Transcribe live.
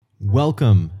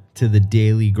Welcome to the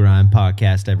Daily Grind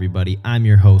Podcast, everybody. I'm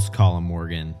your host, Colin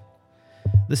Morgan.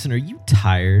 Listen, are you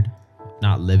tired of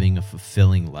not living a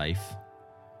fulfilling life?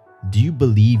 Do you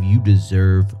believe you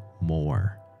deserve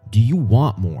more? Do you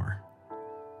want more?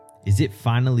 Is it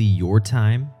finally your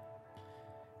time?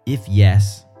 If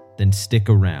yes, then stick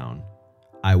around.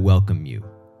 I welcome you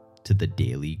to the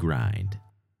Daily Grind.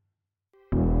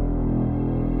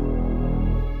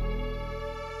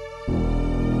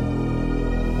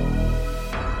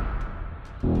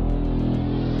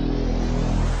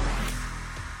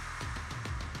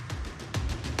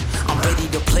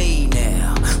 To play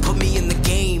now, put me in the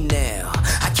game now.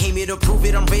 I came here to prove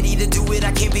it, I'm ready to do it,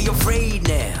 I can't be afraid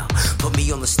now. Put me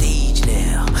on the stage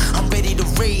now, I'm ready to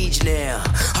rage now.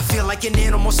 I feel like an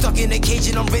animal stuck in a cage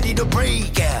and I'm ready to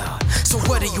break out. So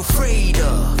what are you afraid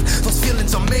of? Those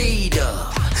feelings are made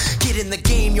up. Get in the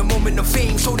game, your moment of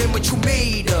fame, show them what you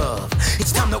made of.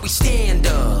 It's time that we stand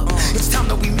up, it's time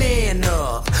that we man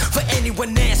up. For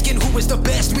anyone asking who is the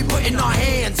best, we putting our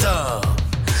hands up.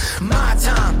 My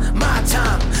time,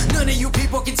 none of you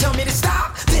people can tell me to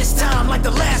stop. This time, like the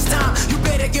last time, you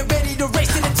better get ready to race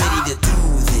to the top. Ready to do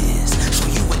this, show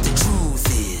you what the truth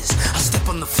is. I step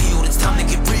on the field, it's time to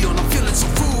get real, I'm feeling so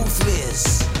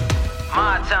ruthless.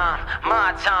 My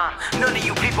time, none of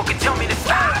you people can tell me to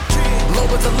stop.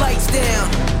 Lower the lights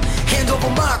down, hand over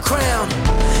my crown,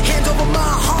 hand over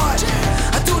my heart.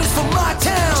 I do this for my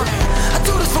town, I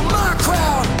do this for my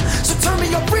crowd. So turn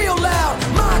me up real loud.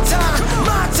 My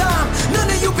time, none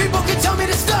of you people can tell me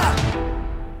to stop.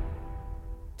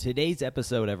 Today's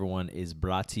episode, everyone, is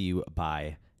brought to you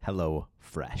by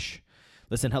HelloFresh.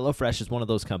 Listen, HelloFresh is one of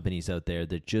those companies out there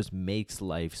that just makes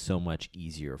life so much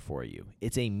easier for you.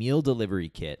 It's a meal delivery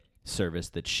kit service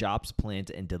that shops,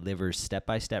 plans, and delivers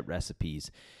step-by-step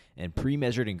recipes and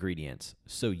pre-measured ingredients,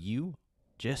 so you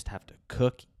just have to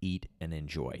cook, eat, and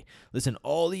enjoy. Listen,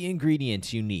 all the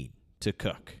ingredients you need to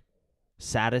cook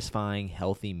satisfying,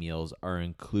 healthy meals are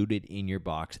included in your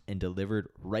box and delivered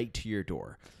right to your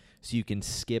door, so you can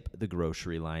skip the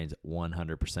grocery lines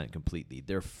 100% completely.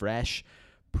 They're fresh,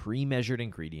 pre-measured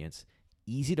ingredients,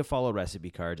 easy to follow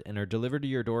recipe cards, and are delivered to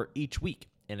your door each week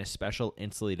in a special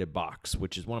insulated box,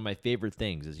 which is one of my favorite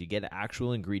things, is you get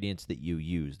actual ingredients that you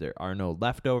use. There are no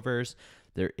leftovers.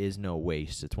 There is no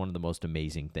waste. It's one of the most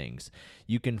amazing things.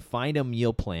 You can find a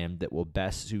meal plan that will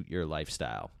best suit your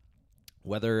lifestyle.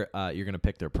 Whether you're going to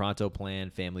pick their pronto plan,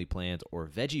 family plans, or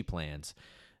veggie plans,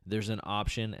 there's an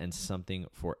option and something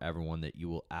for everyone that you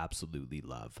will absolutely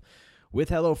love.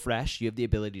 With HelloFresh, you have the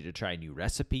ability to try new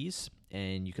recipes,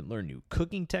 and you can learn new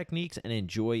cooking techniques and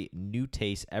enjoy new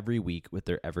tastes every week with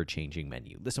their ever-changing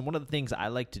menu. Listen, one of the things I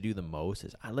like to do the most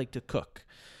is I like to cook.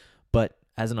 But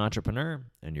as an entrepreneur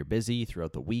and you're busy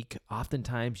throughout the week,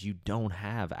 oftentimes you don't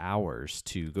have hours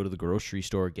to go to the grocery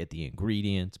store, get the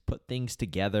ingredients, put things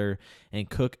together, and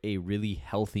cook a really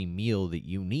healthy meal that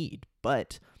you need.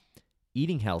 But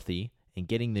eating healthy and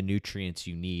getting the nutrients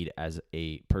you need as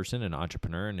a person, an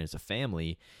entrepreneur, and as a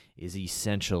family is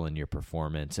essential in your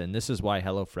performance. And this is why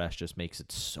HelloFresh just makes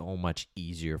it so much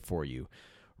easier for you.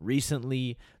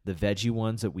 Recently, the veggie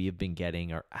ones that we have been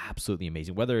getting are absolutely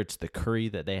amazing. Whether it's the curry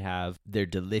that they have, their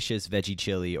delicious veggie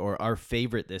chili, or our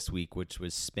favorite this week, which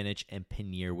was spinach and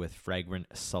paneer with fragrant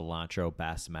cilantro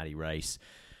basmati rice.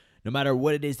 No matter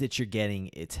what it is that you're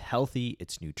getting, it's healthy,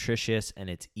 it's nutritious,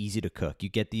 and it's easy to cook. You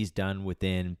get these done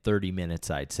within 30 minutes,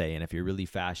 I'd say. And if you're really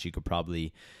fast, you could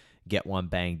probably get one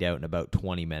banged out in about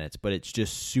 20 minutes. But it's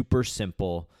just super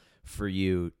simple for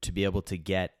you to be able to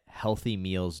get healthy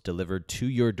meals delivered to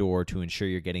your door to ensure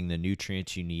you're getting the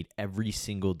nutrients you need every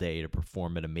single day to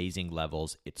perform at amazing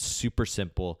levels. It's super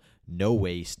simple, no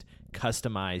waste,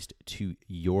 customized to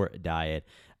your diet.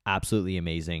 Absolutely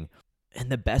amazing. And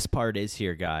the best part is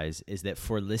here, guys, is that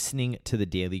for listening to the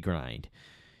Daily Grind,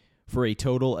 for a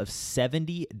total of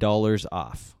 $70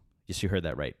 off, yes, you heard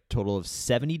that right, total of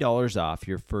 $70 off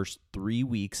your first 3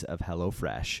 weeks of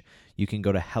HelloFresh, you can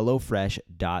go to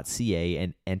HelloFresh.ca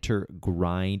and enter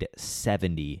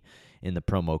GRIND70 in the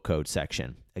promo code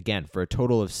section. Again, for a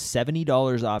total of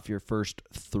 $70 off your first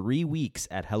 3 weeks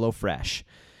at HelloFresh,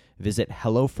 visit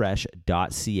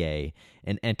HelloFresh.ca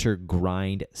and enter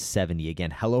GRIND70. Again,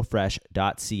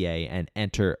 HelloFresh.ca and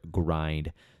enter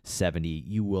GRIND70.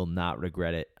 You will not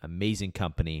regret it. Amazing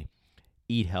company.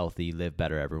 Eat healthy, live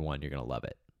better, everyone. You're going to love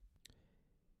it.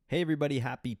 Hey, everybody.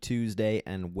 Happy Tuesday,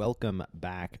 and welcome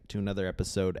back to another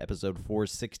episode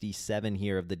 467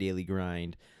 here of The Daily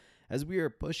Grind. As we are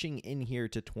pushing in here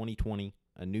to 2020,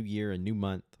 a new year, a new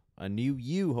month, a new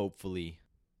you, hopefully.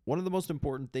 One of the most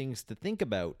important things to think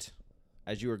about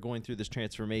as you are going through this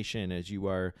transformation, as you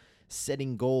are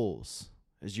setting goals,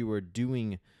 as you are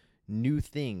doing new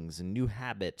things and new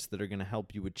habits that are going to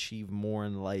help you achieve more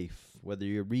in life, whether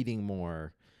you're reading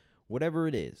more, whatever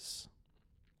it is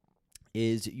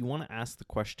you want to ask the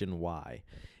question why.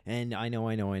 And I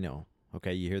know.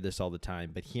 Okay, you hear this all the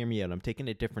time, but hear me out. I'm taking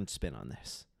a different spin on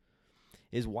this.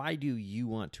 Is why do you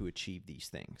want to achieve these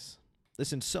things?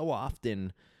 Listen, so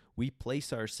often we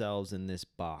place ourselves in this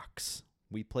box.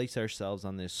 We place ourselves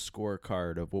on this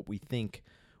scorecard of what we think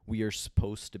we are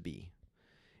supposed to be.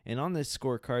 And on this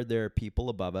scorecard, there are people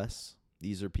above us.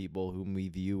 These are people whom we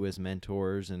view as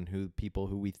mentors and people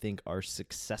who we think are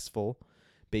successful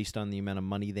based on the amount of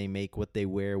money they make, what they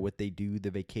wear, what they do,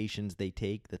 the vacations they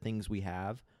take, the things we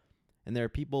have. And there are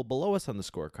people below us on the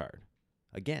scorecard,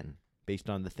 again, based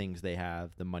on the things they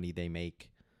have, the money they make,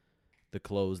 the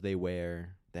clothes they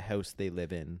wear, the house they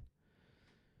live in.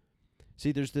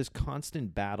 See, there's this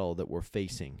constant battle that we're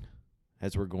facing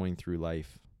as we're going through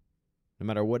life. No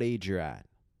matter what age you're at,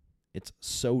 it's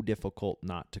so difficult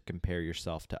not to compare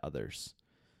yourself to others.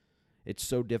 It's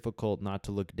so difficult not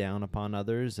to look down upon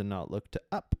others and not look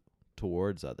up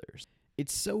towards others.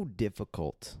 It's so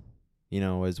difficult,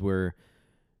 as we're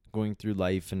going through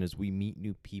life and as we meet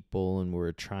new people and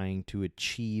we're trying to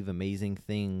achieve amazing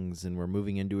things and we're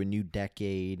moving into a new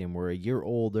decade and we're a year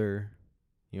older,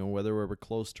 whether we're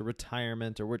close to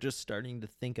retirement or we're just starting to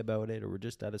think about it or we're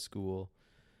just out of school.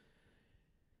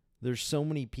 There's so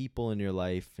many people in your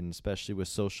life, and especially with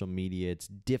social media, it's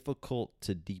difficult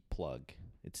to deplug.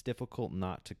 It's difficult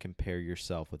not to compare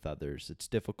yourself with others. It's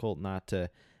difficult not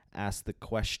to ask the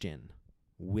question,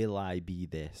 will I be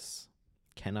this?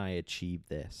 Can I achieve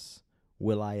this?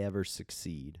 Will I ever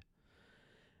succeed?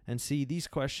 And see, these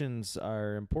questions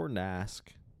are important to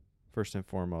ask. First and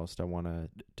foremost, I want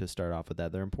to start off with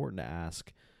that. They're important to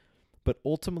ask. But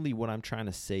ultimately, what I'm trying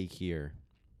to say here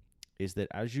is that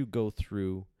as you go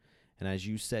through and as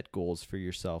you set goals for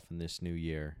yourself in this new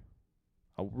year,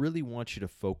 I really want you to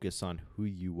focus on who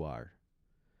you are.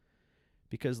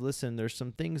 Because listen, there's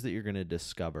some things that you're going to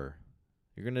discover.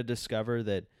 You're going to discover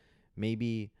that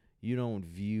maybe you don't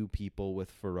view people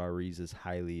with Ferraris as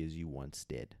highly as you once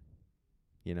did.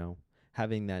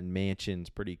 Having that mansion's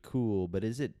pretty cool, but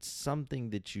is it something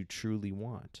that you truly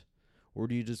want? Or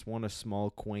do you just want a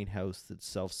small, quaint house that's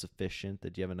self-sufficient,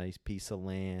 that you have a nice piece of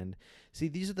land? See,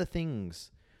 these are the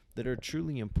things that are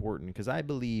truly important, because I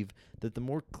believe that the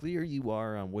more clear you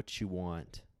are on what you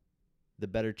want, the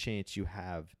better chance you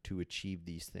have to achieve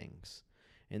these things.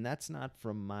 And that's not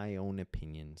from my own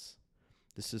opinions.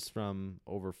 This is from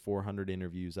over 400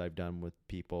 interviews I've done with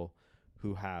people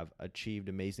who have achieved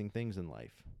amazing things in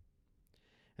life.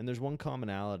 And there's one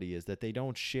commonality, is that they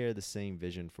don't share the same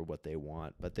vision for what they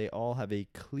want, but they all have a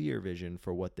clear vision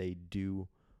for what they do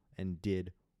and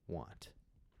did want.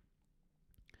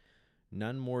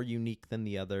 None more unique than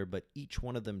the other, but each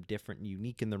one of them different and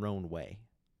unique in their own way.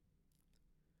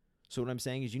 So what I'm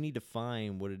saying is you need to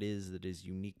find what it is that is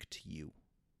unique to you.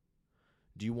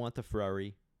 Do you want the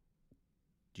Ferrari?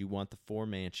 Do you want the 4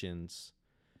 mansions?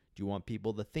 Do you want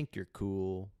people to think you're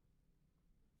cool?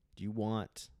 Do you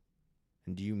want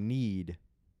and do you need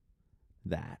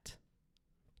that?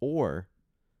 Or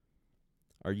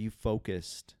are you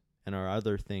focused and are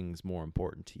other things more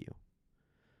important to you?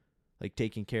 Like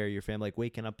taking care of your family, like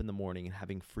waking up in the morning and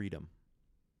having freedom.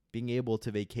 Being able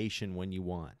to vacation when you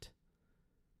want.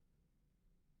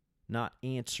 Not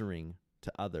answering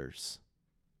to others.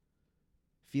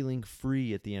 Feeling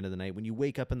free at the end of the night. When you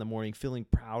wake up in the morning, feeling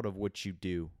proud of what you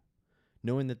do.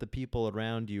 Knowing that the people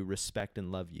around you respect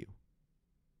and love you.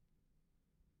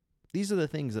 These are the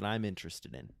things that I'm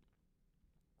interested in.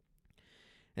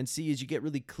 And see, as you get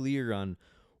really clear on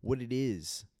what it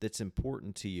is that's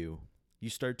important to you, you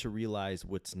start to realize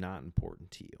what's not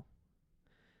important to you.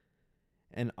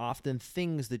 And often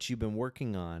things that you've been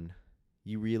working on,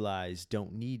 you realize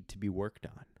don't need to be worked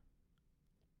on.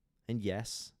 And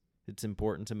yes, it's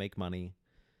important to make money,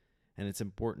 and it's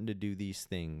important to do these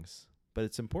things, but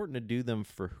it's important to do them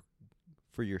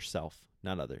for yourself,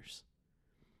 not others.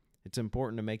 It's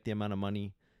important to make the amount of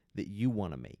money that you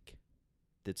want to make,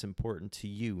 that's important to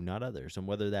you, not others. And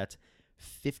whether that's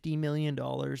 $50 million,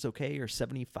 okay, or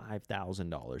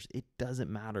 $75,000, it doesn't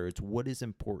matter. It's what is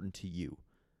important to you.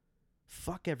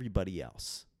 Fuck everybody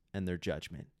else and their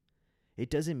judgment. It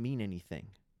doesn't mean anything.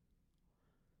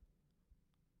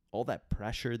 All that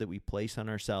pressure that we place on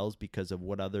ourselves because of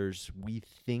what others we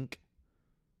think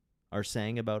are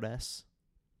saying about us,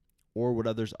 or what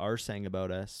others are saying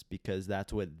about us because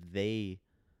that's what they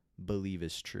believe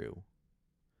is true.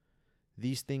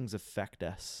 These things affect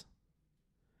us.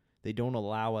 They don't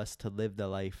allow us to live the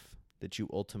life that you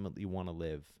ultimately want to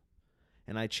live.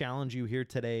 And I challenge you here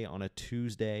today on a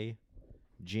Tuesday,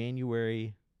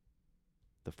 January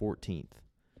the 14th,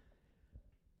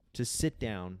 to sit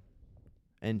down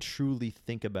and truly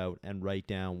think about and write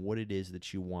down what it is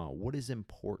that you want, what is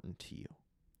important to you.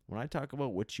 When I talk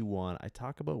about what you want, I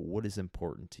talk about what is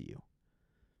important to you.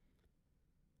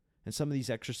 And some of these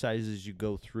exercises you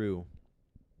go through,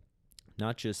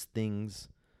 not just things,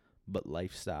 but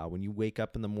lifestyle. When you wake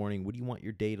up in the morning, what do you want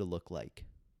your day to look like?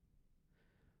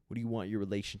 What do you want your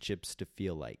relationships to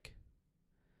feel like?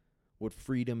 What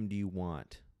freedom do you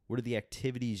want? What are the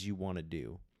activities you want to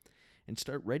do? And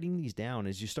start writing these down.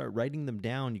 As you start writing them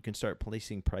down, you can start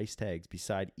placing price tags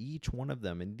beside each one of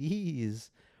them. And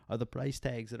these are the price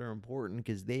tags that are important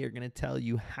because they are going to tell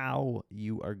you how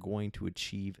you are going to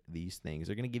achieve these things.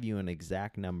 They're going to give you an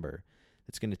exact number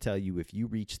that's going to tell you if you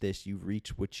reach this, you've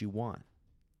reached what you want.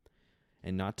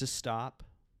 And not to stop,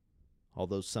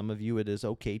 although some of you it is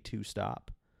okay to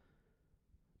stop,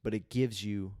 but it gives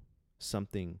you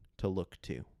something to look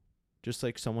to. Just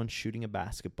like someone shooting a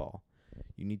basketball,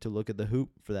 you need to look at the hoop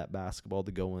for that basketball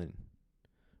to go in.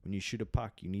 When you shoot a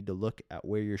puck, you need to look at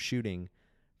where you're shooting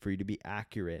for you to be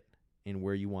accurate in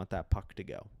where you want that puck to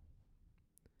go.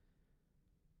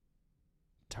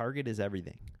 Target is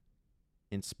everything.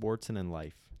 In sports and in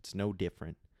life, it's no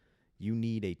different. You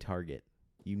need a target.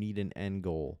 You need an end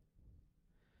goal.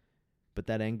 But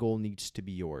that end goal needs to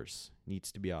be yours.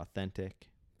 Needs to be authentic.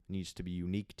 Needs to be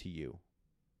unique to you.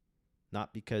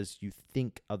 Not because you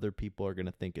think other people are going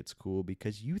to think it's cool,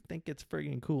 because you think it's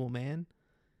friggin' cool, man.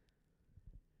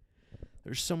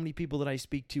 There's so many people that I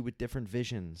speak to with different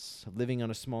visions of living on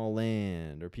a small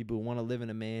land, or people who want to live in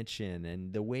a mansion,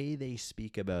 and the way they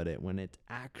speak about it, when it's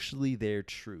actually their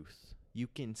truth, you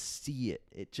can see it.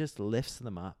 It just lifts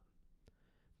them up.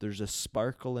 There's a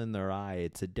sparkle in their eye.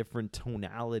 It's a different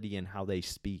tonality in how they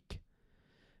speak.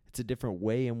 It's a different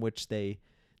way in which they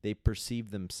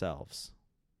perceive themselves.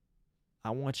 I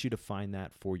want you to find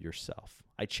that for yourself.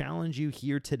 I challenge you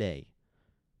here today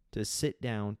to sit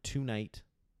down tonight,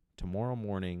 tomorrow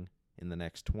morning, in the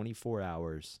next 24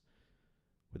 hours,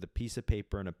 with a piece of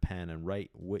paper and a pen and write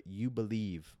what you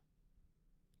believe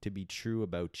to be true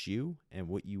about you and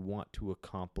what you want to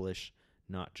accomplish,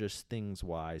 not just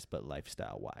things-wise, but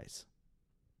lifestyle-wise.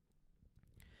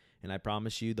 And I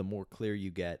promise you, the more clear you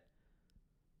get,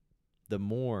 the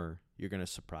more you're going to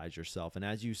surprise yourself. And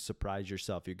as you surprise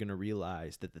yourself, you're going to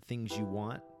realize that the things you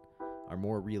want are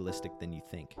more realistic than you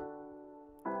think.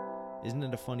 Isn't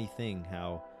it a funny thing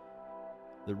how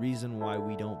the reason why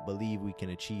we don't believe we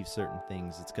can achieve certain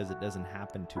things is because it doesn't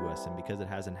happen to us. And because it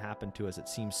hasn't happened to us, it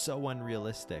seems so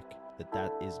unrealistic that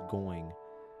that is going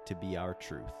to be our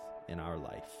truth in our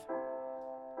life.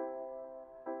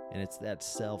 And it's that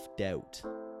self-doubt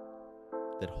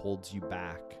that holds you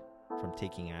back from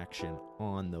taking action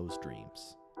on those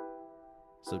dreams.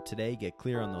 So today, get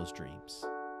clear on those dreams,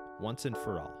 once and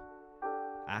for all.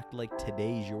 Act like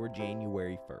today's your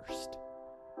January 1st.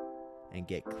 And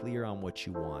get clear on what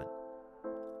you want.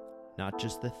 Not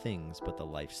just the things, but the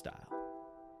lifestyle.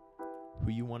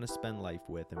 Who you want to spend life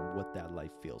with and what that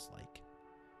life feels like.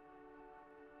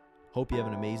 Hope you have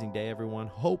an amazing day, everyone.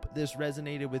 Hope this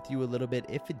resonated with you a little bit.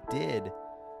 If it did,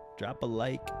 drop a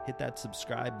like, hit that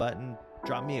subscribe button,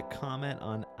 drop me a comment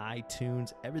on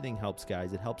iTunes. Everything helps,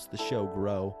 guys. It helps the show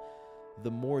grow.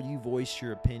 The more you voice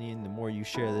your opinion, the more you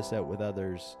share this out with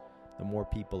others, the more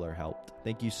people are helped.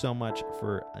 Thank you so much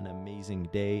for an amazing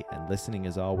day and listening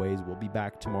as always. We'll be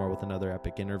back tomorrow with another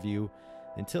epic interview.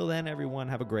 Until then, everyone,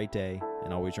 have a great day,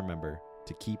 and always remember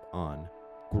to keep on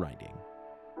grinding.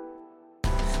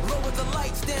 Lower the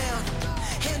lights down,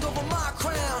 hand over my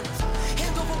crown.